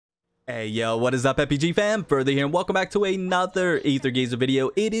Hey yo, what is up FPG fam? Further here and welcome back to another Aether Gazer video.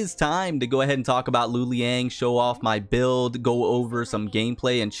 It is time to go ahead and talk about LIANG, show off my build, go over some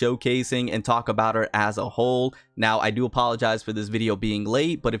gameplay and showcasing, and talk about her as a whole. Now, I do apologize for this video being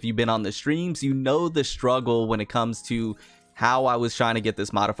late, but if you've been on the streams, you know the struggle when it comes to how I was trying to get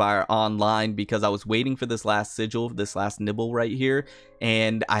this modifier online, because I was waiting for this last sigil, this last nibble right here,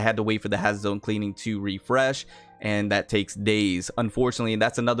 and I had to wait for the hazard zone cleaning to refresh, and that takes days, unfortunately. And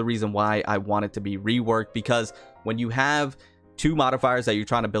that's another reason why I want it to be reworked, because when you have two modifiers that you're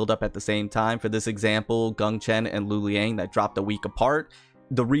trying to build up at the same time, for this example, Gungchen and LIANG that dropped a week apart,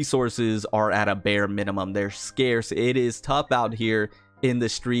 the resources are at a bare minimum. They're scarce. It is tough out here in the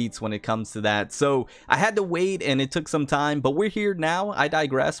streets when it comes to that. So I had to wait and it took some time, but we're here now. I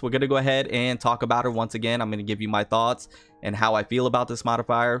digress. We're going to go ahead and talk about her once again. I'm going to give you my thoughts and how I feel about this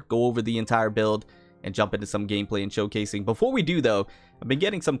modifier, go over the entire build, and jump into some gameplay and showcasing. Before we do though, I've been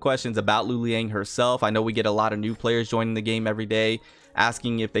getting some questions about LIANG herself. I know we get a lot of new players joining the game every day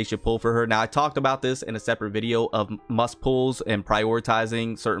asking if they should pull for her. Now, I talked about this in a separate video of must pulls and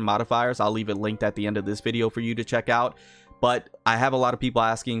prioritizing certain modifiers. I'll leave it linked at the end of this video for you to check out. But I have a lot of people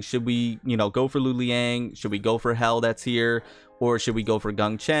asking, should we, go for LIANG? Should we go for Hell that's here? Or should we go for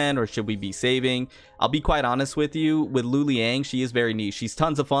Gungchen? Or should we be saving? I'll be quite honest with you. With LIANG, she is very niche. She's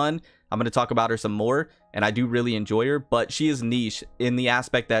tons of fun. I'm going to talk about her some more, and I do really enjoy her. But she is niche in the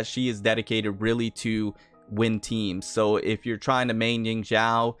aspect that she is dedicated really to win teams. So if you're trying to main Ying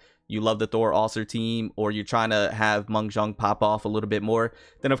Zhao, you love the Thor Ulcer team, or you're trying to have Meng Zheng pop off a little bit more,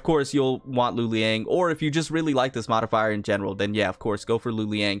 then of course you'll want LIANG. Or if you just really like this modifier in general, then yeah, of course, go for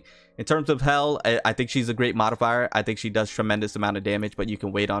LIANG. In terms of Hell, I think she's a great modifier. I think she does tremendous amount of damage, but you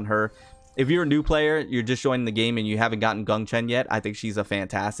can wait on her. If you're a new player, you're just joining the game and you haven't gotten Gungchen yet, I think she's a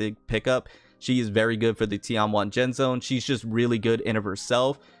fantastic pickup. She is very good for the Tianwan Gen Zone. She's just really good in of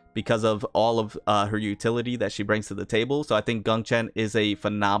herself because of all of her utility that she brings to the table. So I think Gungchen is a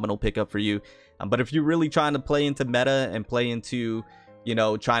phenomenal pickup for you. But if you're really trying to play into meta and play into,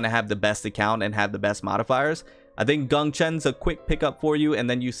 trying to have the best account and have the best modifiers, I think Gungchen's a quick pickup for you, and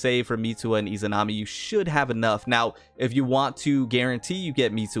then you save for Mitsuha and Izanami. You should have enough. Now, if you want to guarantee you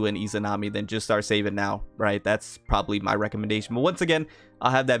get Mitsuha and Izanami, then just start saving now, right? That's probably my recommendation. But once again, I'll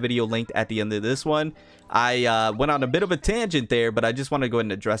have that video linked at the end of this one. I went on a bit of a tangent there, but I just want to go ahead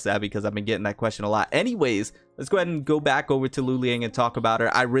and address that because I've been getting that question a lot. Anyways, let's go ahead and go back over to LIANG and talk about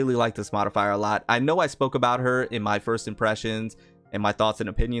her. I really like this modifier a lot. I know I spoke about her in my first impressions and my thoughts and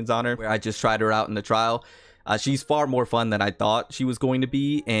opinions on her, where I just tried her out in the trial. She's far more fun than I thought she was going to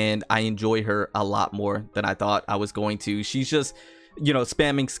be, and I enjoy her a lot more than I thought I was going to. She's just,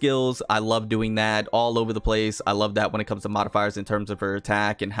 spamming skills. I love doing that all over the place. I love that when it comes to modifiers in terms of her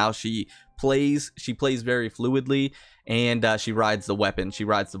attack and how she plays. She plays very fluidly, and she rides the weapon. She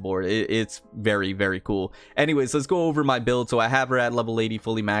rides the board. It's very, very cool. Anyways, let's go over my build. So I have her at level 80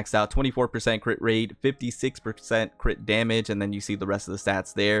 fully maxed out, 24% crit rate, 56% crit damage, and then you see the rest of the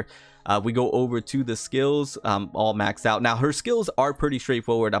stats there. We go over to the skills, all maxed out. Now, her skills are pretty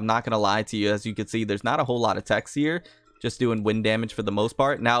straightforward. I'm not going to lie to you. As you can see, there's not a whole lot of text here. Just doing wind damage for the most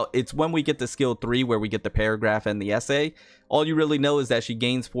part. Now, it's when we get to skill 3 where we get the paragraph and the essay. All you really know is that she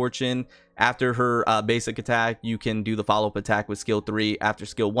gains fortune. After her basic attack, you can do the follow-up attack with skill 3. After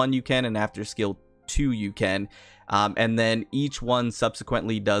skill 1, you can, and after skill 2, you can. And then each one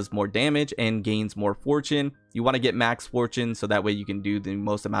subsequently does more damage and gains more fortune. You want to get max fortune so that way you can do the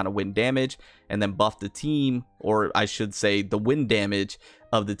most amount of wind damage and then buff the team, or I should say the wind damage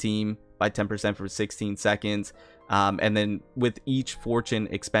of the team, by 10% for 16 seconds. And then with each fortune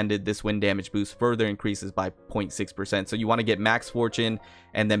expended, this wind damage boost further increases by 0.6%. So you want to get max fortune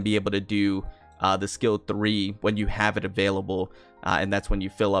and then be able to do the skill 3 when you have it available. And that's when you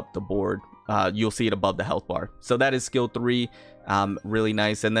fill up the board. You'll see it above the health bar. So that is skill 3. Really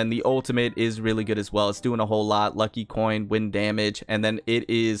nice. And then the ultimate is really good as well. It's doing a whole lot. Lucky coin, wind damage, and then it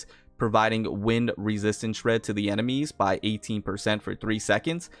is providing wind resistance shred to the enemies by 18% for 3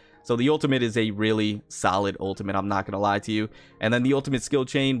 seconds. So the ultimate is a really solid ultimate, I'm not going to lie to you. And then the ultimate skill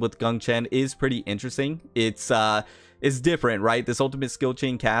chain with Gungchen is pretty interesting. It's different, right? This ultimate skill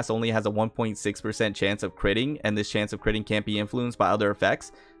chain cast only has a 1.6% chance of critting, and this chance of critting can't be influenced by other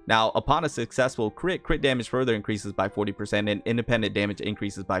effects. Now, upon a successful crit damage further increases by 40%, and independent damage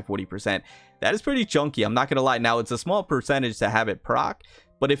increases by 40%. That is pretty chunky, I'm not going to lie. Now, it's a small percentage to have it proc,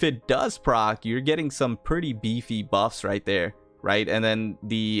 but if it does proc, you're getting some pretty beefy buffs right there. Right, and then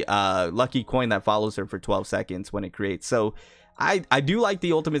the lucky coin that follows her for 12 seconds when it creates. So I do like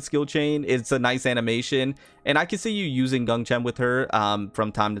the ultimate skill chain. It's a nice animation, and I can see you using Gungchen with her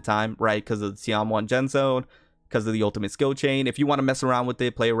from time to time, right, because of the Tianwan Gen Zone. because of the ultimate skill chain. If you want to mess around with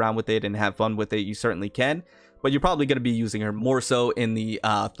it, play around with it, and have fun with it, you certainly can. But you're probably going to be using her more so in the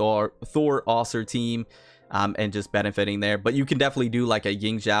Thor Aether team, and just benefiting there. But you can definitely do like a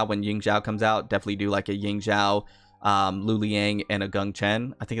Ying Zhao when Ying Zhao comes out. Definitely do like a Ying Zhao, LIANG, and a Gung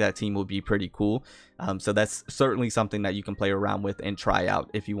Chen. I think that team will be pretty cool. So that's certainly something that you can play around with and try out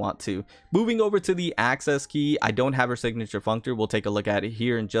if you want to. Moving over to the access key, I don't have her signature functor. We'll take a look at it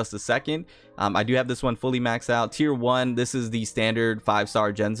here in just a second. I do have this one fully maxed out. Tier 1, this is the standard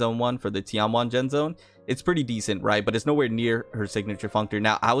 5-star Gen Zone one for the Tianwan Gen Zone. It's pretty decent, right? But it's nowhere near her signature functor.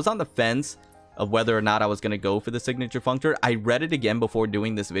 Now, I was on the fence of whether or not I was going to go for the signature functor. I read it again before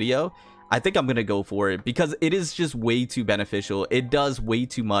doing this video. I think I'm going to go for it because it is just way too beneficial. It does way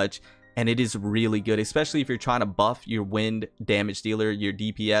too much, and it is really good, especially if you're trying to buff your wind damage dealer, your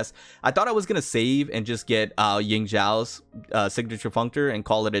DPS. I thought I was going to save and just get Ying Zhao's signature functor and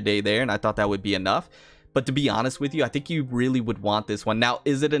call it a day there, and I thought that would be enough. But to be honest with you, I think you really would want this one. Now,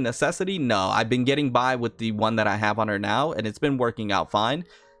 is it a necessity? No, I've been getting by with the one that I have on her now, and it's been working out fine.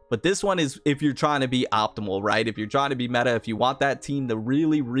 But this one is if you're trying to be optimal, right? If you're trying to be meta, if you want that team to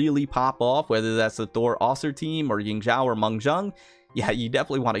really, really pop off, whether that's the Thor Aether team or Ying Zhao or Meng Zheng, yeah, you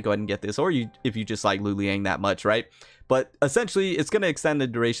definitely want to go ahead and get this. Or if you just like LIANG that much, right? But essentially, it's going to extend the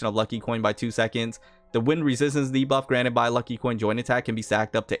duration of Lucky Coin by 2 seconds. The wind resistance debuff granted by Lucky Coin joint attack can be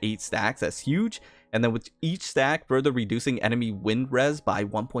stacked up to 8 stacks. That's huge. And then with each stack, further reducing enemy wind res by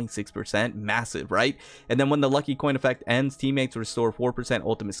 1.6%. Massive, right? And then when the Lucky Coin effect ends, teammates restore 4%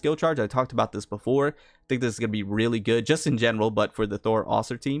 ultimate skill charge. I talked about this before. I think this is going to be really good, just in general, but for the Thor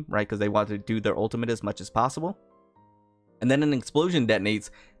Aether team, right? Because they want to do their ultimate as much as possible. And then an explosion detonates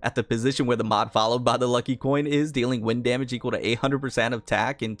at the position where the mod followed by the Lucky Coin is, dealing wind damage equal to 800% of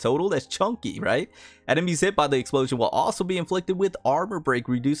attack in total. That's chunky, right? Enemies hit by the explosion will also be inflicted with armor break,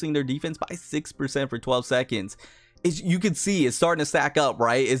 reducing their defense by 6% for 12 seconds. You can see it's starting to stack up,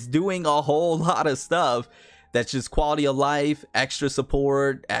 right? It's doing a whole lot of stuff. That's just quality of life, extra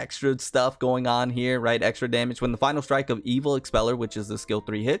support, extra stuff going on here, right? Extra damage. When the final strike of Evil Expeller, which is the skill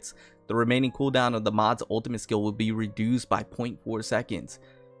 3 hits, the remaining cooldown of the mod's ultimate skill will be reduced by 0.4 seconds.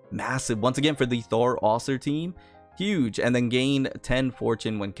 Massive. Once again, for the Thor Aether team, huge. And then gain 10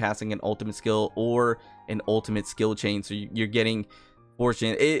 fortune when casting an ultimate skill or an ultimate skill chain. So you're getting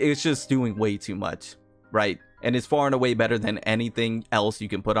fortune. It's just doing way too much, right? And it's far and away better than anything else you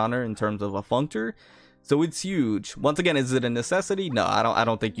can put on her in terms of a functor. So it's huge. Once again, is it a necessity? No, I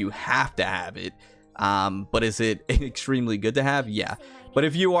don't think you have to have it. But is it extremely good to have? Yeah. But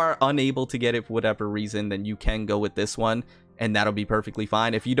if you are unable to get it for whatever reason, then you can go with this one, and that'll be perfectly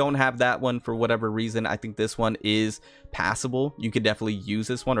fine. If you don't have that one for whatever reason, I think this one is passable. You could definitely use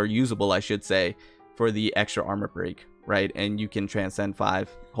this one, or usable, I should say, for the extra armor break, right? And you can transcend 5,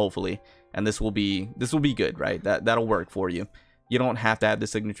 hopefully, and this will be good, right? That'll work for you. You don't have to have the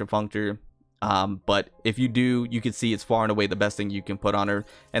signature functor. But if you do, you can see it's far and away the best thing you can put on her,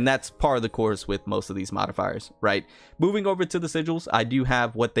 and that's par of the course with most of these modifiers, right? Moving over to the sigils, I do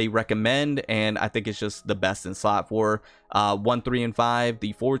have what they recommend, and I think it's just the best in slot for 1, 3, and 5,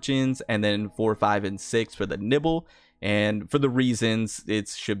 the fortunes, and then 4, 5, and 6 for the nibble. And for the reasons, it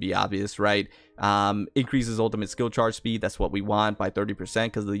should be obvious, right? Increases ultimate skill charge speed. That's what we want, by 30%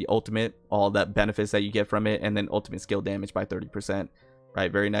 because of the ultimate, all that benefits that you get from it, and then ultimate skill damage by 30%. Right,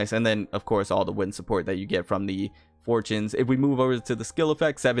 very nice. And then, of course, all the wind support that you get from the fortunes. If we move over to the skill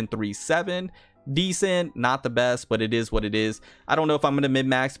effect, 737, decent, not the best, but it is what it is. I don't know if I'm going to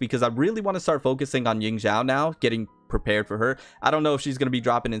mid-max because I really want to start focusing on Ying Zhao now, getting prepared for her. I don't know if she's going to be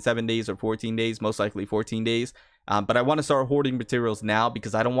dropping in 7 days or 14 days, most likely 14 days. But I want to start hoarding materials now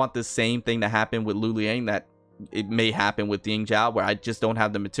because I don't want the same thing to happen with LIANG that it may happen with Ying Zhao, where I just don't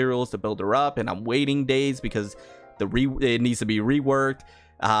have the materials to build her up and I'm waiting days because it needs to be reworked.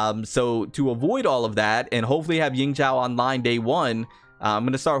 So to avoid all of that and hopefully have Ying Zhao online day 1, I'm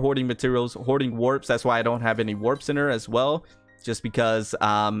going to start hoarding materials, hoarding warps. That's why I don't have any warps in her as well, just because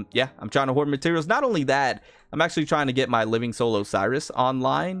yeah, I'm trying to hoard materials. Not only that, I'm actually trying to get my Living Soul Osiris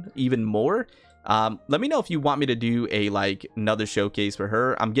online even more. Let me know if you want me to do another showcase for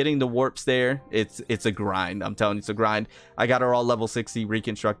her. I'm getting the warps there. It's a grind. I'm telling you, it's a grind. I got her all level 60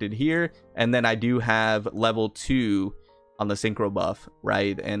 reconstructed here, and then I do have level 2 on the synchro buff,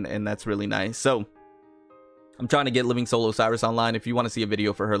 right? And that's really nice. So I'm trying to get Living Soul Osiris online. If you want to see a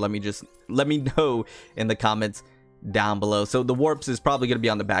video for her, let me know in the comments down below. So the warps is probably going to be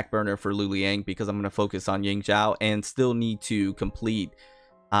on the back burner for LIANG because I'm going to focus on Ying Zhao and still need to complete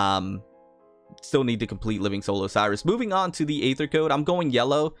Living Soul Osiris. Moving on to the Aether code, I'm going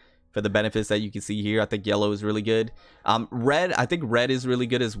yellow for the benefits that you can see here. I think yellow is really good. Red, I think red is really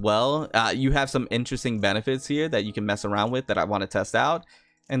good as well. You have some interesting benefits here that you can mess around with that I want to test out.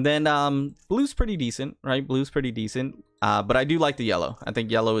 And then blue's pretty decent, right? Blue's pretty decent. But I do like the yellow. I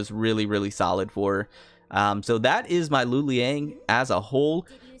think yellow is really, really solid for so that is my LIANG as a whole.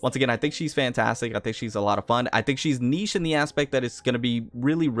 Once again, I think she's fantastic. I think she's a lot of fun. I think she's niche in the aspect that it's going to be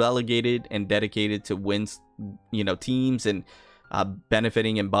really relegated and dedicated to wins, you know, teams and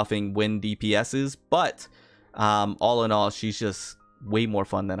benefiting and buffing win DPSs. But all in all, she's just way more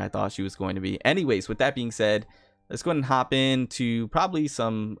fun than I thought she was going to be. Anyways, with that being said, let's go ahead and hop into probably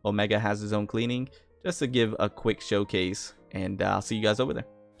some Omega has his own cleaning just to give a quick showcase, and I'll see you guys over there.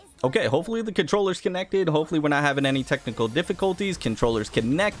 Okay, hopefully the controller's connected. Hopefully we're not having any technical difficulties. Controller's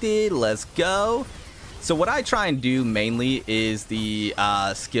connected. Let's go. So what I try and do mainly is the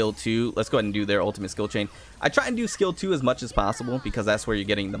skill 2. Let's go ahead and do their ultimate skill chain. I try and do skill 2 as much as possible because that's where you're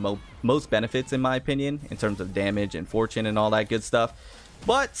getting the most benefits, in my opinion, in terms of damage and fortune and all that good stuff.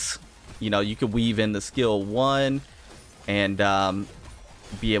 But, you know, you could weave in the skill 1 and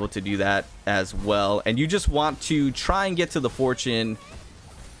be able to do that as well. And you just want to try and get to the fortune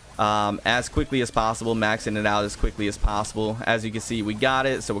as quickly as possible, maxing it out as quickly as possible. As you can see, we got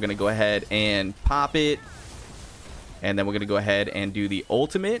it, so we're gonna go ahead and pop it, and then we're gonna go ahead and do the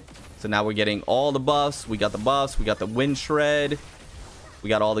ultimate. So now we're getting all the buffs. We got the buffs, we got the wind shred, we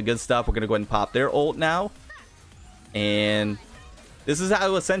got all the good stuff. We're gonna go ahead and pop their ult now, and this is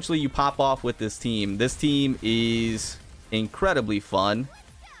how essentially you pop off with this team. This team is incredibly fun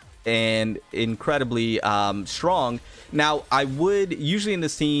and incredibly strong. Now, I would usually in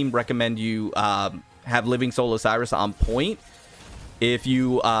this team recommend you have Living Soul Osiris on point if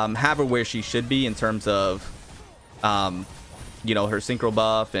you have her where she should be in terms of you know, her synchro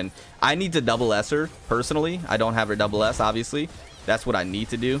buff. And I need to double S her personally. I don't have her double S, obviously. That's what I need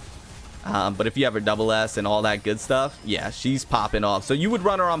to do. But if you have her double S and all that good stuff, yeah, she's popping off. So you would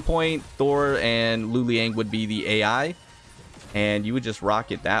run her on point. Thor and LIANG would be the AI, and you would just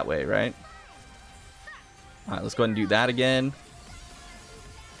rock it that way, right? All right, let's go ahead and do that again.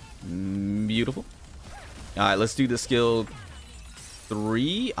 Beautiful. All right, let's do the skill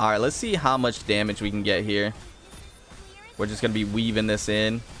 3. All right, let's see how much damage we can get here. We're just going to be weaving this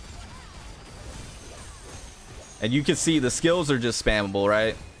in. And you can see the skills are just spammable,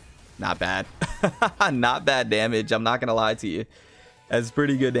 right? Not bad. Not bad damage. I'm not going to lie to you. That's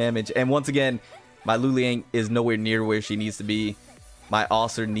pretty good damage. And once again, my LIANG is nowhere near where she needs to be. My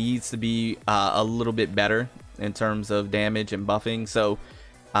Aether needs to be a little bit better in terms of damage and buffing. So,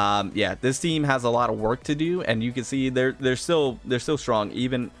 yeah, this team has a lot of work to do, and you can see they're still strong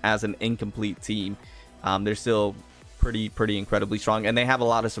even as an incomplete team. They're still pretty incredibly strong, and they have a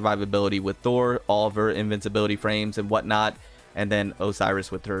lot of survivability with Thor, all of her invincibility frames and whatnot, and then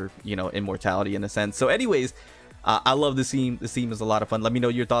Osiris with her, you know, immortality in a sense. So, anyways. I love this team. This team is a lot of fun. Let me know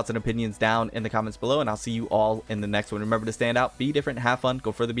your thoughts and opinions down in the comments below, and I'll see you all in the next one. Remember to stand out, be different, have fun,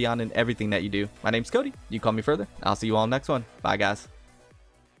 go further beyond in everything that you do. My name's Cody. You call me further. I'll see you all next one. Bye, guys.